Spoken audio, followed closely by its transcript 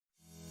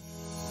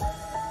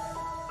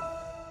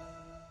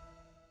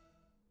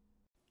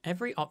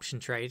Every option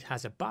trade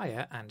has a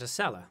buyer and a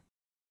seller.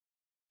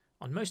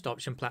 On most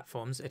option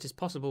platforms, it is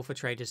possible for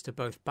traders to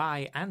both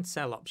buy and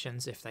sell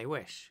options if they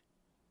wish.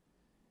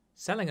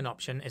 Selling an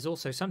option is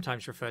also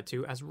sometimes referred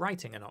to as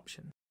writing an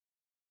option.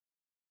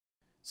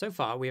 So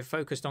far, we have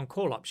focused on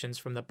call options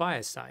from the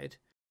buyer's side,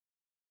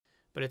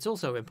 but it's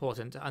also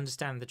important to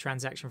understand the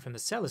transaction from the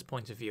seller's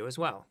point of view as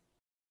well.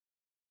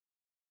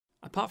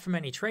 Apart from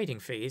any trading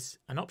fees,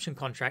 an option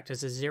contract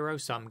is a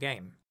zero-sum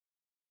game.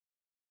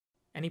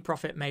 Any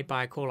profit made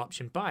by a call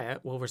option buyer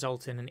will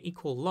result in an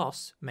equal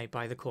loss made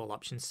by the call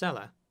option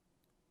seller.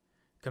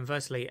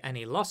 Conversely,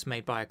 any loss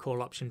made by a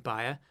call option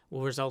buyer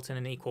will result in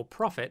an equal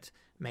profit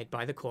made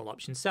by the call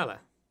option seller.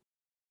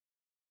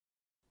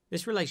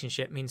 This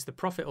relationship means the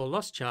profit or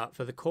loss chart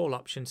for the call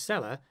option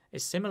seller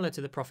is similar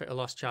to the profit or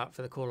loss chart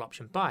for the call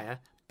option buyer,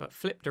 but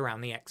flipped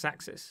around the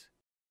x-axis.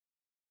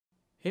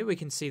 Here we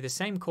can see the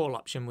same call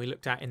option we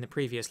looked at in the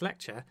previous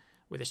lecture,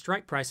 with a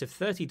strike price of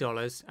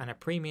 $30 and a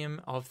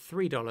premium of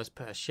 $3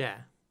 per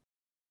share.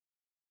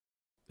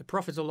 The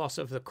profit or loss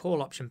of the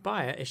call option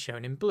buyer is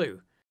shown in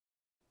blue,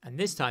 and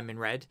this time in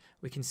red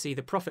we can see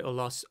the profit or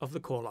loss of the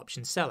call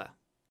option seller.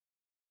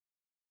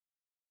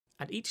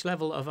 At each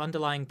level of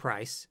underlying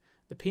price,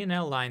 the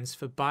P&L lines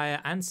for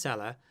buyer and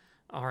seller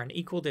are an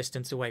equal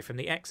distance away from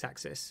the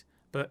x-axis,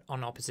 but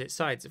on opposite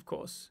sides of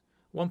course,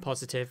 one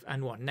positive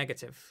and one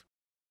negative.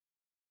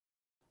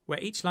 Where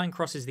each line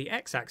crosses the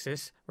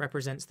x-axis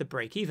represents the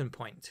break-even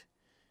point,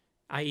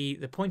 i.e.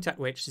 the point at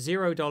which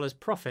 $0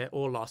 profit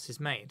or loss is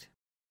made.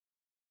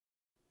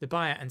 The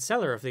buyer and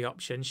seller of the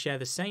option share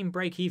the same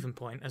break-even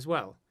point as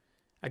well.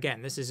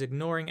 Again, this is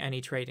ignoring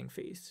any trading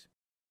fees.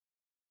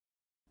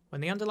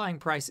 When the underlying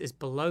price is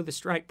below the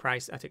strike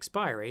price at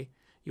expiry,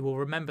 you will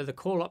remember the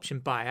call option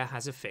buyer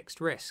has a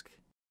fixed risk.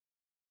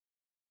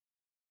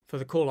 For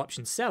the call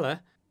option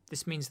seller,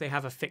 this means they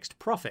have a fixed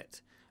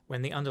profit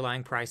when the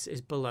underlying price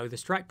is below the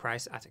strike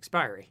price at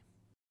expiry.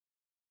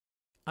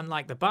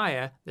 Unlike the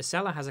buyer, the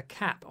seller has a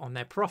cap on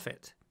their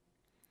profit,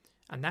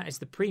 and that is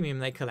the premium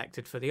they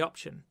collected for the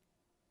option.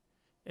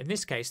 In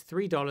this case,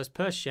 $3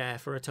 per share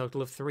for a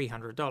total of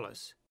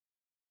 $300.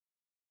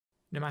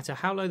 No matter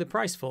how low the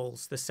price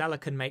falls, the seller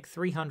can make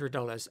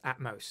 $300 at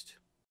most.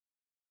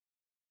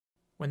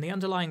 When the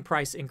underlying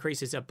price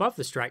increases above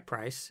the strike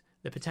price,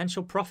 the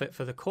potential profit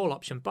for the call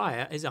option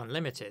buyer is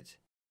unlimited.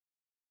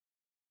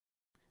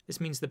 This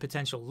means the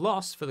potential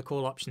loss for the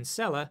call option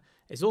seller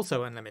is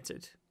also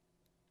unlimited.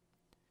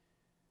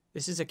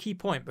 This is a key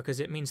point because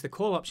it means the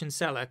call option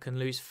seller can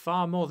lose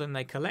far more than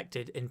they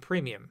collected in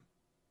premium,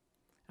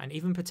 and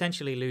even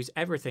potentially lose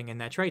everything in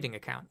their trading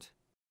account.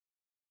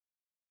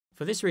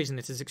 For this reason,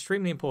 it is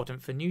extremely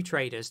important for new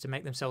traders to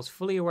make themselves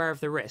fully aware of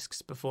the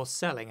risks before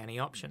selling any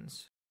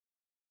options.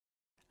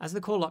 As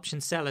the call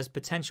option seller's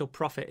potential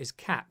profit is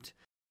capped,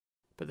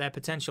 but their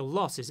potential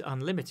loss is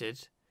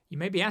unlimited, you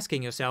may be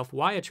asking yourself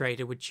why a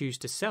trader would choose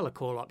to sell a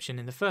call option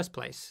in the first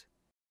place.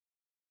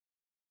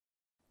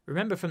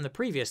 Remember from the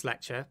previous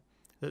lecture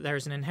that there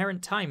is an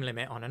inherent time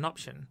limit on an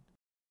option.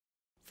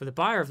 For the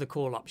buyer of the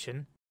call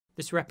option,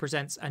 this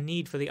represents a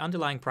need for the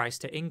underlying price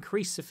to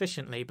increase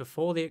sufficiently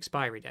before the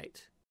expiry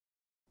date.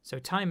 So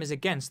time is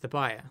against the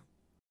buyer.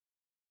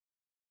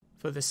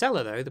 For the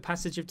seller though, the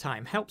passage of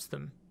time helps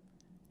them.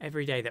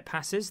 Every day that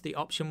passes, the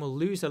option will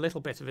lose a little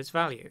bit of its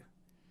value.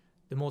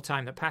 The more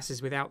time that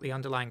passes without the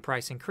underlying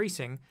price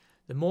increasing,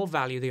 the more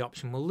value the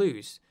option will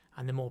lose,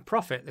 and the more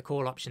profit the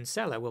call option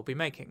seller will be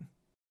making.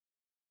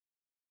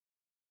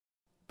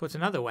 Put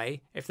another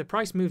way, if the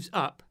price moves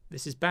up,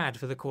 this is bad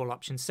for the call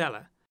option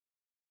seller.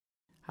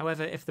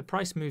 However, if the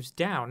price moves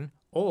down,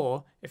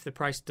 or if the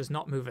price does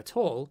not move at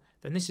all,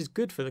 then this is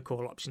good for the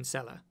call option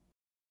seller.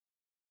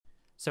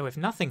 So if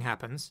nothing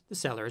happens, the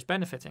seller is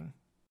benefiting.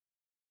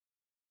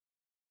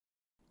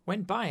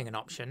 When buying an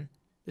option,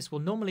 this will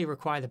normally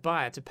require the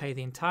buyer to pay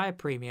the entire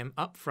premium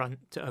up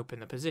front to open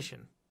the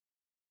position.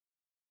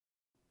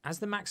 As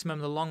the maximum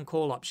the long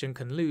call option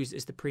can lose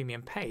is the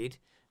premium paid,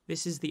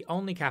 this is the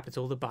only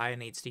capital the buyer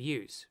needs to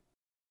use.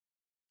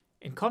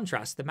 In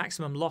contrast, the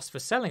maximum loss for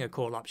selling a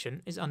call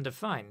option is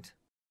undefined.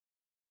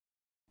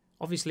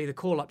 Obviously, the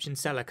call option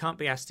seller can't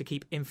be asked to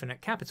keep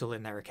infinite capital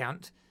in their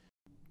account,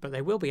 but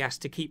they will be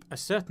asked to keep a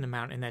certain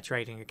amount in their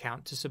trading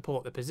account to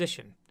support the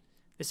position.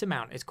 This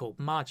amount is called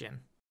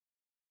margin.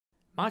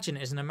 Margin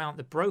is an amount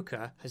the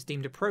broker has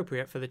deemed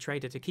appropriate for the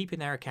trader to keep in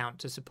their account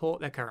to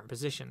support their current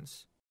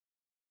positions.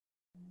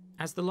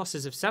 As the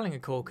losses of selling a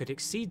call could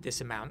exceed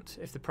this amount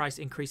if the price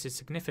increases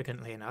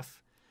significantly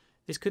enough,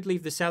 this could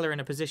leave the seller in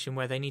a position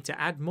where they need to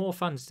add more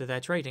funds to their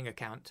trading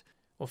account,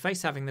 or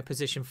face having the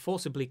position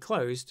forcibly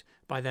closed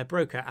by their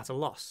broker at a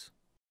loss.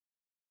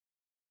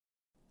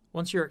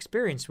 Once you're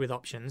experienced with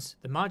options,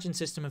 the margin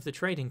system of the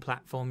trading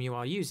platform you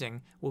are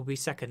using will be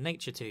second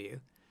nature to you.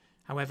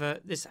 However,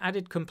 this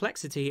added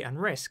complexity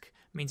and risk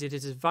means it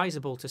is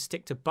advisable to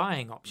stick to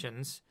buying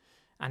options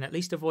and at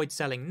least avoid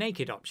selling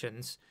naked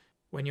options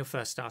when you're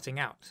first starting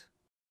out.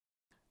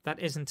 That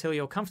is until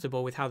you're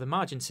comfortable with how the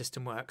margin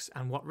system works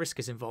and what risk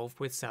is involved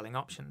with selling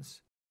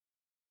options.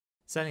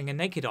 Selling a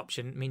naked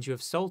option means you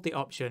have sold the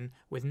option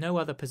with no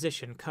other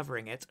position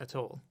covering it at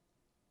all.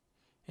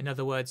 In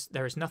other words,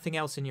 there is nothing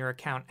else in your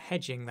account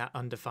hedging that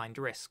undefined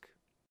risk.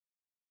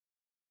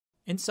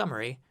 In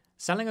summary,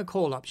 selling a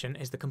call option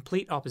is the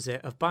complete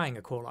opposite of buying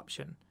a call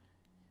option.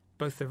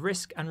 Both the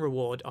risk and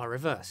reward are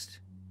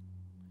reversed.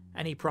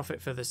 Any profit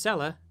for the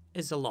seller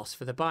is a loss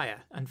for the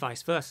buyer, and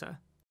vice versa.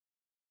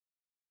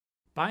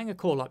 Buying a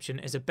call option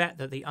is a bet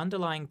that the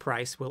underlying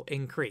price will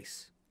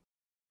increase.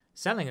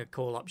 Selling a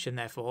call option,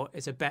 therefore,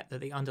 is a bet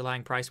that the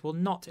underlying price will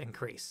not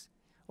increase,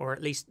 or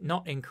at least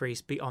not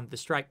increase beyond the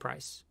strike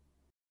price.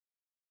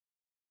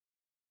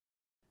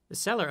 The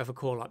seller of a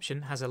call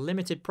option has a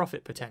limited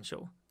profit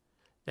potential.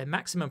 Their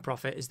maximum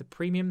profit is the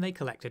premium they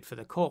collected for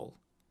the call.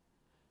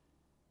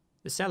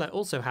 The seller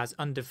also has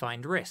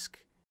undefined risk,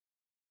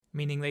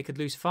 meaning they could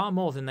lose far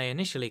more than they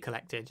initially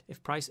collected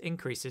if price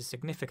increases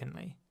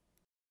significantly.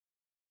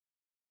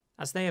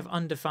 As they have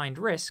undefined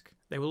risk,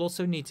 they will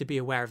also need to be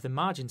aware of the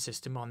margin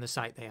system on the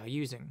site they are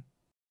using.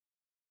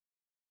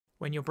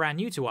 When you're brand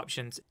new to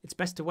options, it's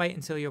best to wait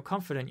until you're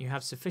confident you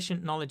have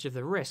sufficient knowledge of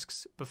the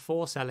risks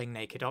before selling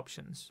naked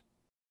options.